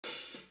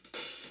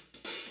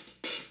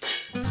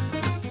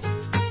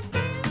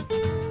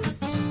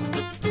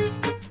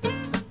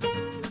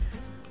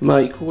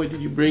Mike, what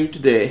did you bring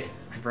today?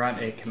 I brought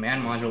a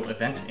command module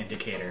event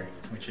indicator,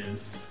 which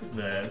is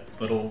the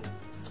little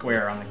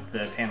square on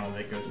the panel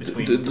that goes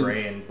between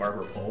gray and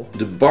barber pole.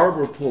 The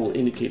barber pole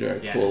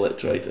indicator, I call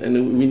it, right?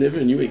 And we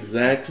never knew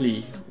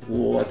exactly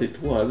what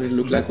it was. It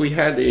looked like we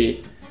had a...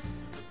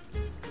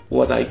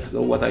 What I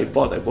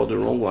bought the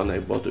wrong one. I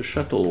bought the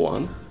shuttle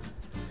one.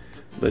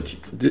 But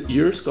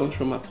yours comes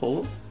from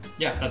Apollo?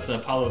 Yeah, that's the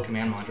Apollo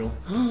command module.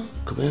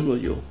 Command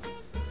module.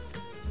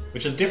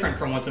 Which is different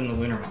from what's in the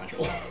lunar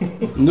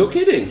module. No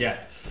kidding? Yeah.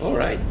 All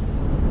right.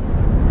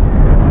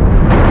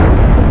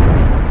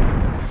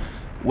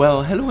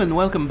 Well, hello and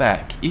welcome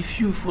back. If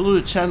you follow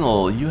the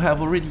channel, you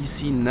have already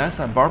seen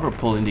NASA barber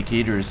pole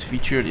indicators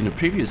featured in a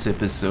previous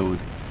episode.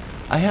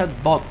 I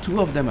had bought two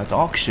of them at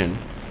auction,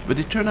 but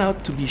they turned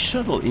out to be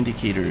shuttle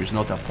indicators,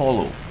 not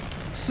Apollo.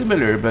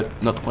 Similar,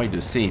 but not quite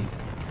the same.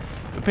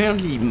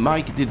 Apparently,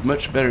 Mike did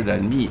much better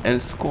than me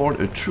and scored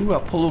a true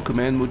Apollo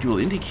command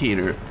module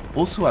indicator,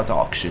 also at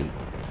auction.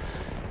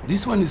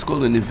 This one is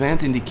called an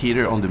event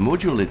indicator on the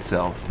module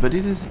itself, but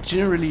it is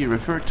generally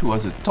referred to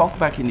as a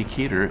talkback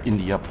indicator in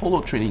the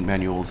Apollo training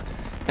manuals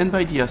and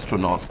by the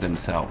astronauts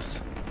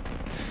themselves.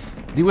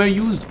 They were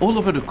used all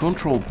over the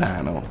control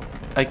panel.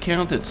 I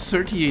counted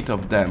 38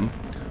 of them,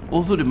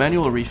 although the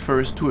manual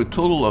refers to a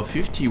total of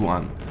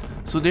 51,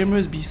 so there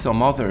must be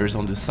some others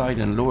on the side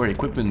and lower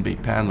equipment bay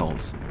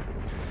panels.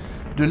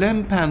 The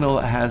LEM panel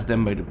has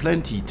them by the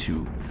plenty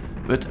too,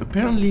 but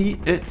apparently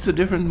it's a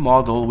different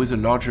model with a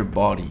larger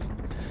body.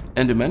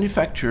 And the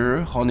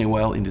manufacturer,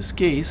 Honeywell in this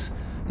case,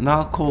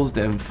 now calls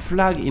them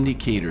flag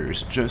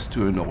indicators just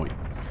to annoy.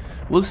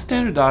 We'll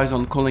standardize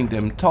on calling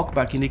them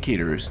talkback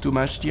indicators to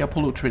match the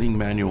Apollo training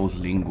manual's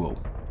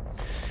lingo.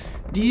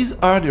 These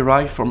are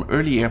derived from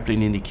early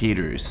airplane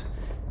indicators.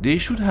 They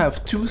should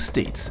have two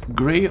states,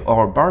 gray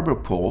or barber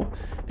pole,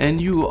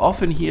 and you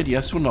often hear the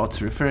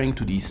astronauts referring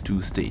to these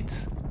two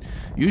states.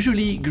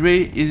 Usually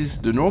gray is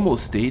the normal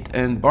state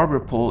and barber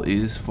pole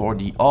is for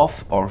the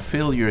off or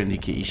failure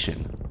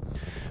indication.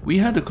 We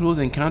had a close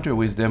encounter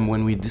with them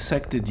when we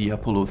dissected the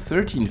Apollo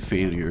 13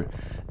 failure,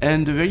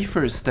 and the very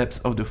first steps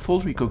of the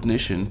fault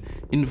recognition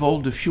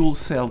involved the fuel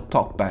cell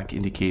talkback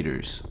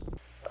indicators.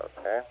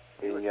 Okay.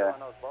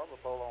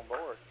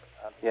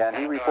 Yeah, and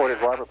he reported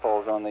barber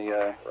poles on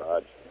the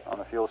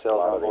fuel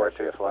cells on board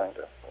too.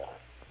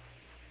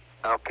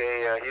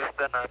 Okay,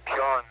 Houston, I'm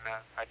showing,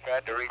 I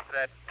tried to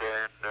reset,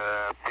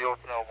 and fuel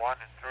cell 1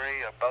 and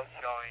 3 are both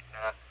showing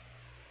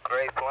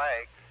gray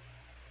flags.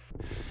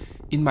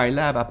 In my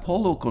lab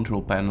Apollo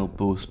control panel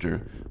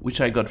poster, which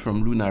I got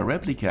from Lunar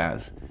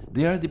Replicas,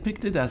 they are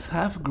depicted as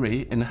half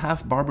gray and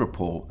half barber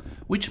pole,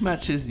 which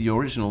matches the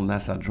original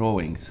NASA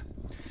drawings.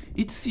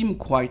 It seemed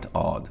quite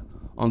odd.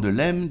 On the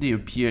LEM they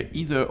appear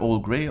either all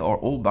gray or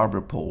all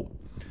barber pole.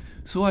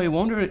 So I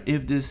wonder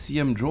if this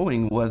CM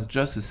drawing was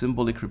just a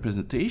symbolic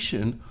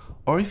representation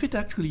or if it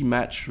actually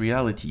matched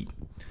reality.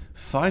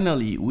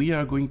 Finally, we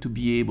are going to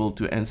be able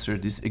to answer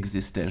this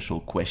existential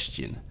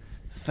question.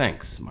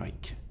 Thanks,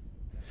 Mike.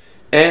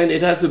 And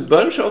it has a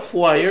bunch of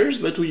wires,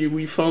 but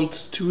we found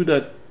two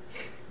that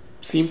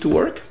seem to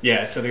work.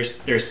 Yeah, so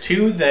there's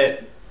two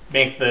that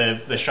make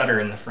the shutter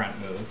in the front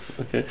move.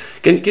 Okay.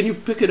 Can you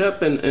pick it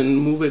up and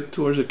move it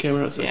towards the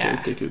camera so I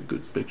can take a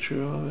good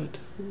picture of it?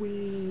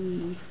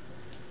 Whee.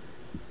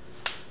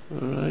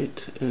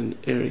 Alright, and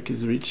Eric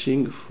is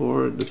reaching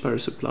for the power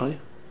supply.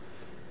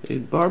 A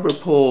barber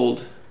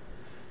pole.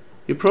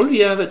 You probably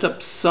have it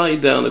upside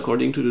down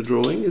according to the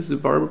drawing. Is the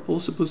barber pole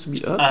supposed to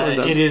be up or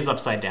down? It is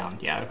upside down,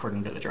 yeah,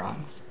 according to the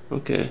drawings.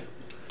 Okay.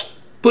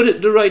 Put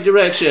it the right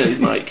direction,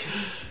 Mike.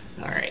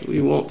 Alright.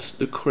 We want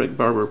the correct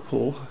barber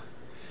pole.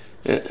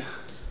 Okay,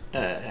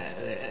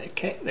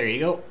 there you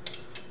go.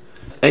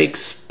 I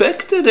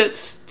expected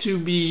it to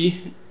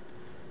be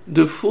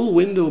the full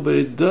window, but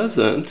it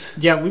doesn't.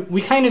 Yeah,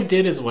 we kind of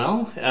did as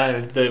well,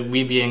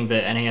 we being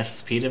the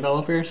NASSP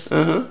developers,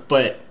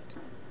 but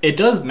it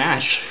does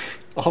match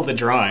all the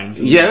drawings.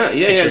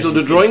 Yeah. So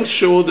the drawings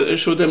showed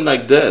them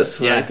like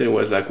this, right? Yeah. It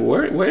was like,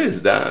 where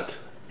is that?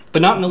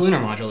 But not in the lunar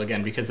module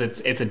again, because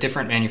it's a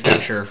different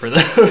manufacturer for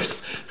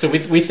those. So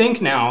we think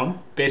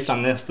now, based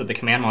on this, that the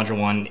command module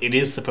one, it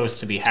is supposed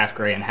to be half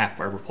gray and half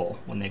barber pole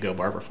when they go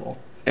barber pole.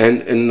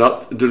 And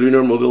not the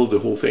lunar module, the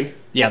whole thing?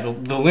 Yeah, the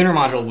lunar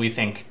module, we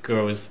think,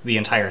 goes the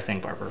entire thing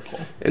barber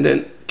pole. And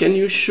then, can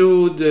you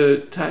show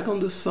the tag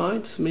on the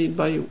sides made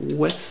by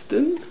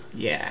Weston?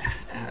 Yeah.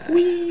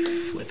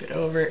 Flip it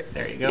over.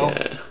 There you go.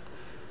 Yeah.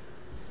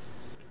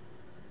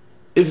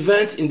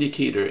 Event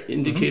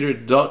indicator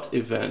dot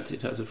event.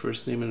 It has a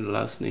first name and a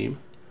last name.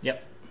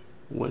 Yep.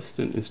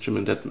 Weston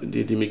Instrument.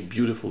 They make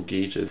beautiful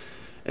gauges.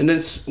 And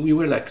then we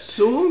were like,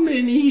 so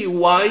many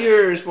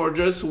wires for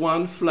just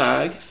one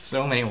flag.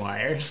 So many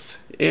wires.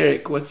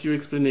 Eric, what's your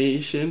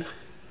explanation?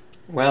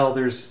 Well,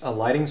 there's a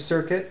lighting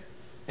circuit,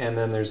 and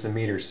then there's the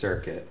meter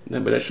circuit.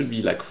 No, but that should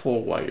be like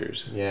 4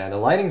 wires. Yeah, the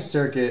lighting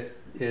circuit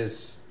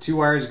is 2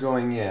 wires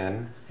going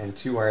in and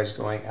 2 wires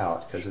going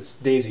out, because it's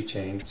daisy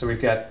chained. So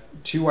we've got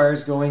 2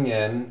 wires going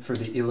in for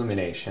the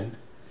illumination,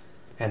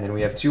 and then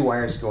we have 2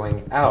 wires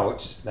going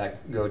out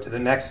that go to the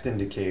next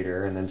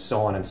indicator, and then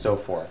so on and so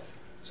forth.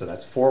 So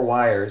that's 4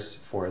 wires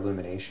for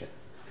illumination.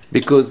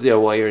 Because they are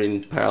wired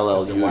in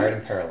parallel. They're wired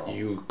in parallel.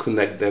 You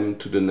connect them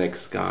to the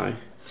next guy.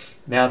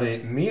 Now the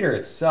meter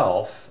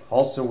itself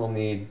also will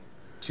need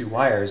 2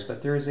 wires,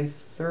 but there is a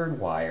 3rd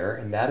wire,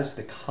 and that is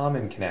the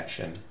common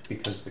connection,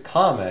 because the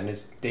common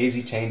is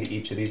daisy chained to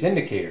each of these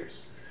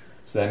indicators.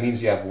 So that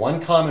means you have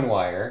 1 common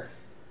wire,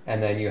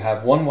 and then you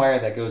have 1 wire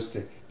that goes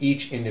to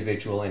each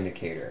individual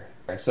indicator.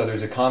 So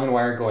there's a common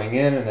wire going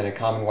in, and then a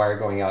common wire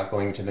going out,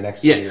 going to the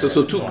next meter. Yes,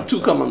 so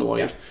two common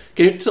wires. Yeah.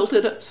 Can you tilt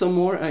it up some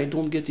more? I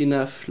don't get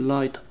enough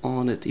light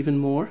on it. Even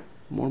more?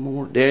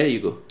 More. There you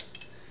go.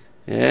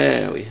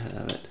 There we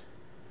have it.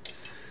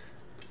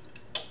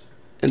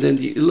 And then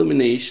the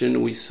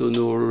illumination, we saw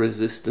no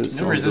resistance.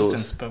 No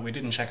resistance, but we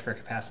didn't check for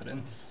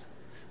capacitance.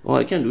 Well,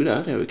 I can do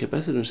that. I have a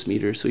capacitance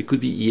meter, so it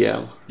could be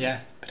EL. Yeah,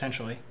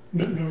 potentially.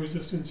 No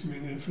resistance, you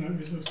mean infinite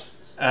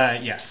resistance?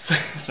 Yes.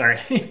 Sorry.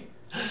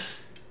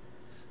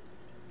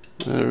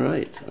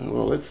 Alright,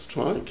 well, let's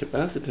try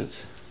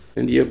capacitance.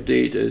 And the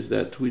update is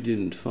that we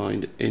didn't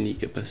find any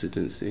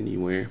capacitance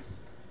anywhere.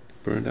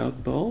 Burned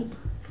out bulb?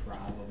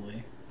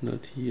 Probably. Not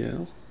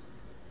EL.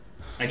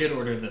 I did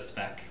order the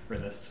spec for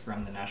this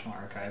from the National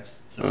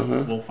Archives,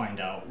 so we'll find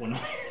out one way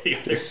or the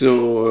other.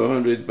 So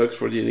 $100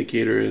 for the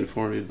indicator and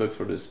 $400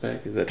 for the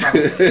spec. Is that?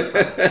 Probably.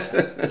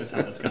 That's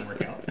how that's gonna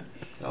work out.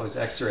 Always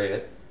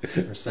X-ray it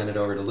or send it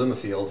over to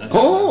LumaField.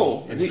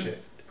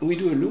 We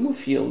do a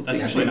LumaField.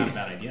 That's actually not a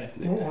bad idea.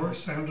 Or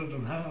sound it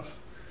in half.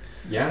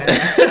 Yeah.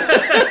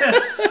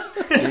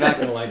 You're not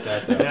gonna like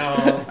that though.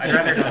 No, I'd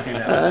rather not do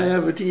that. I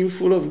have a team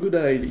full of good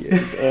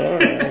ideas. All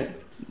right.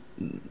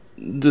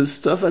 The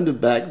stuff on the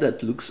back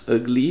that looks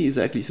ugly is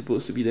actually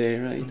supposed to be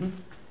there, right? Mm-hmm.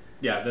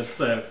 Yeah, that's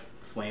a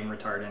flame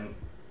retardant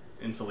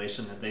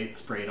insulation that they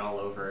sprayed all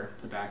over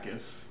the back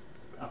of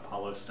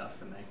Apollo stuff,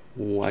 and they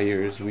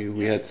wires.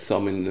 We had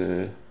some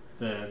in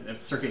the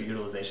circuit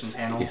utilization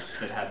panel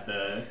that had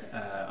the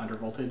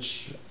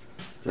undervoltage.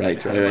 So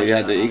right.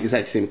 Yeah, the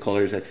exact same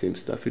color, exact same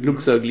stuff. It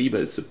looks ugly,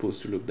 but it's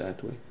supposed to look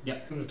that way.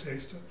 Yep. I'm going to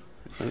taste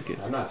it. Okay.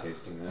 I'm not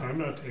tasting that. I'm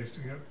not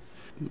tasting it.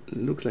 It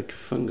looks like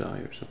fungi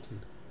or something.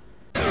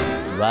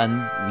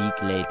 1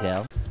 week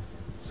later.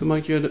 So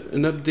Mike, you had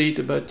an update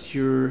about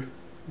your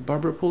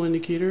Barber pole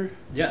indicator?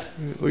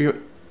 Yes. Or your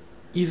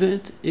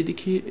event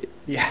indicator?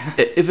 Yeah.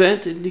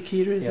 Event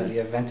indicator? Yeah, the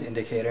event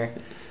indicator.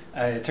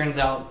 It turns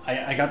out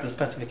I got the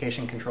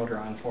specification control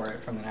drawing for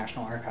it from the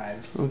National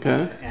Archives.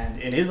 Okay. And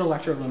it is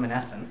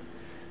electroluminescent.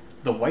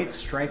 The white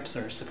stripes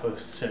are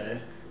supposed to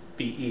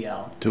be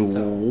EL.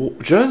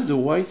 Just the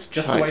white stripes?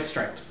 Just the white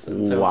stripes.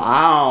 And so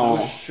wow.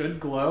 those should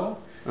glow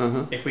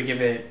if we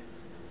give it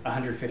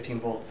 115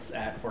 volts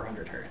at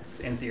 400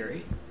 hertz, in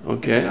theory.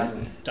 Okay. It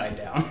hasn't died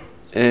down.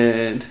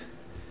 And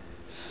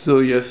so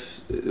you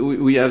have,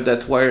 we have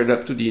that wired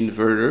up to the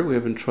inverter. We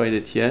haven't tried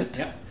it yet.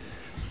 Yeah.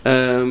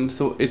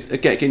 So it's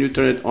okay. Can you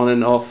turn it on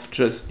and off?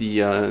 Just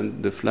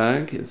the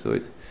flag. So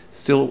it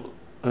still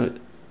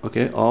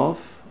okay.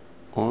 Off,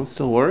 on.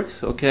 Still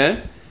works.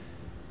 Okay.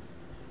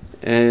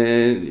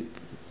 And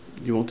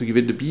you want to give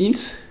it the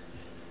beans?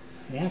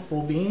 Yeah,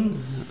 full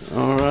beans.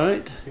 All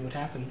right. Let's see what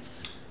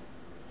happens.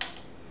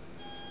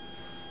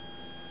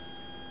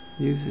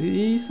 You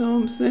see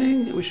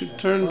something? We should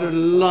turn the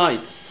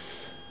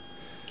lights.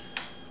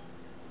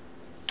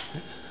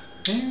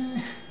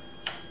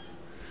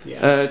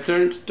 Yeah.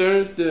 Turns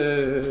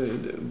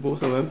the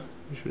both of them.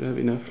 We should have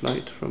enough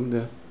light from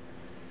the.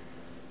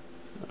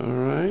 All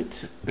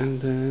right, and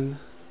then.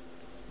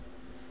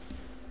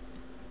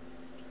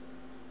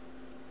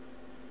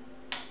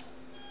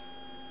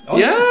 Oh,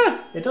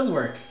 yeah, it does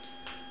work.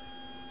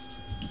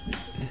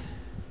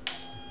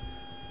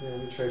 Yeah, let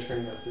me try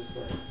turning up this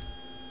light.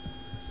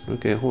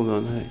 Okay, hold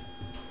on. Hey.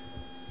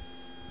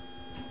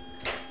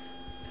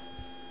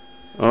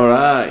 All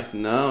right,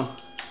 now.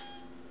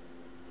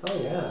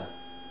 Oh yeah.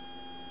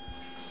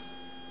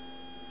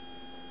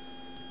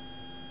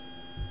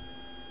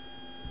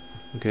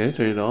 Okay,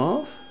 turn it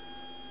off.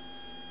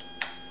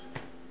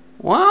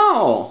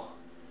 Wow,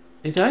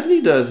 it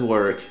actually does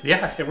work.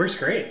 Yeah, it works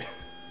great.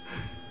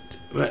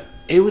 But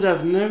it would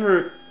have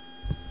never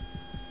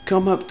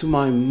come up to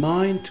my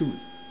mind to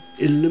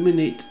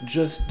illuminate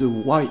just the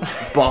white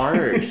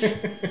bars.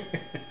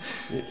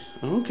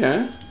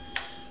 Okay,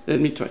 let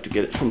me try to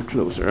get it from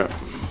closer up.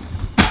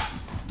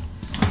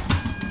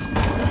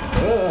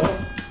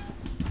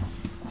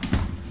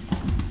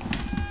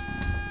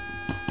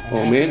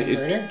 Oh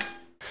man,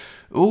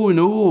 oh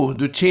no,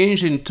 the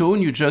change in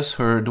tone you just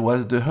heard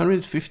was the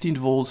 115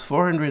 volts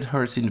 400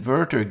 Hz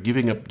inverter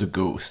giving up the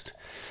ghost.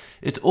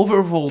 It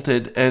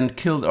overvolted and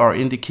killed our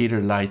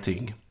indicator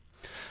lighting.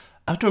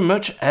 After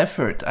much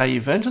effort, I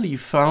eventually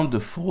found the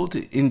fault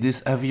in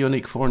this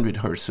avionic 400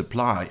 Hz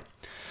supply.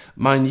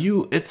 Mind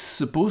you, it's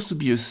supposed to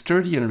be a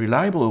sturdy and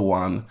reliable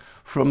one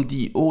from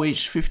the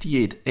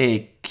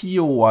OH-58A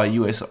Kiowa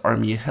US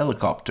Army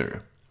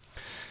helicopter.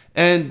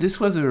 And this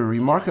was a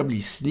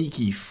remarkably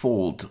sneaky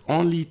fault,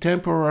 only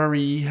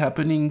temporary,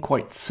 happening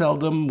quite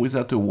seldom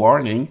without a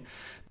warning,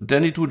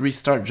 then it would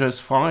restart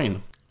just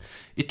fine.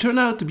 It turned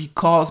out to be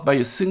caused by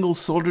a single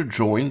solder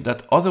joint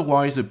that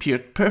otherwise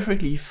appeared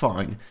perfectly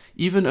fine,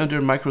 even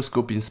under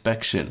microscope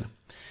inspection.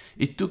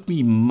 It took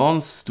me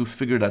months to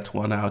figure that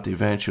one out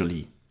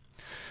eventually.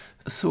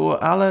 So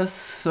alas,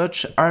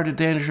 such are the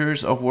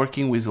dangers of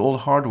working with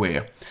old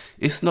hardware.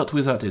 It's not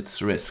without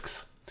its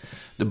risks.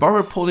 The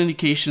barber pole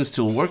indication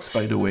still works,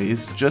 by the way,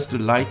 it's just the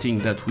lighting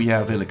that we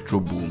have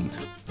electro-boomed.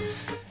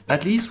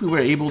 At least we were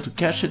able to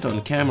catch it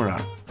on camera.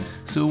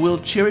 So we'll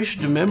cherish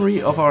the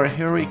memory of our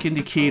heroic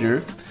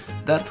indicator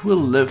that will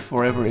live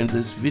forever in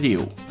this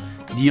video.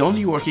 The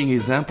only working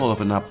example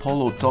of an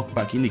Apollo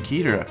talkback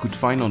indicator I could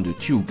find on the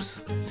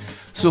tubes.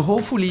 So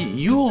hopefully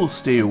you'll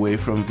stay away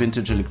from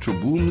vintage electro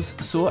booms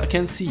so I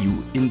can see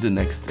you in the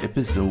next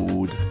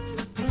episode.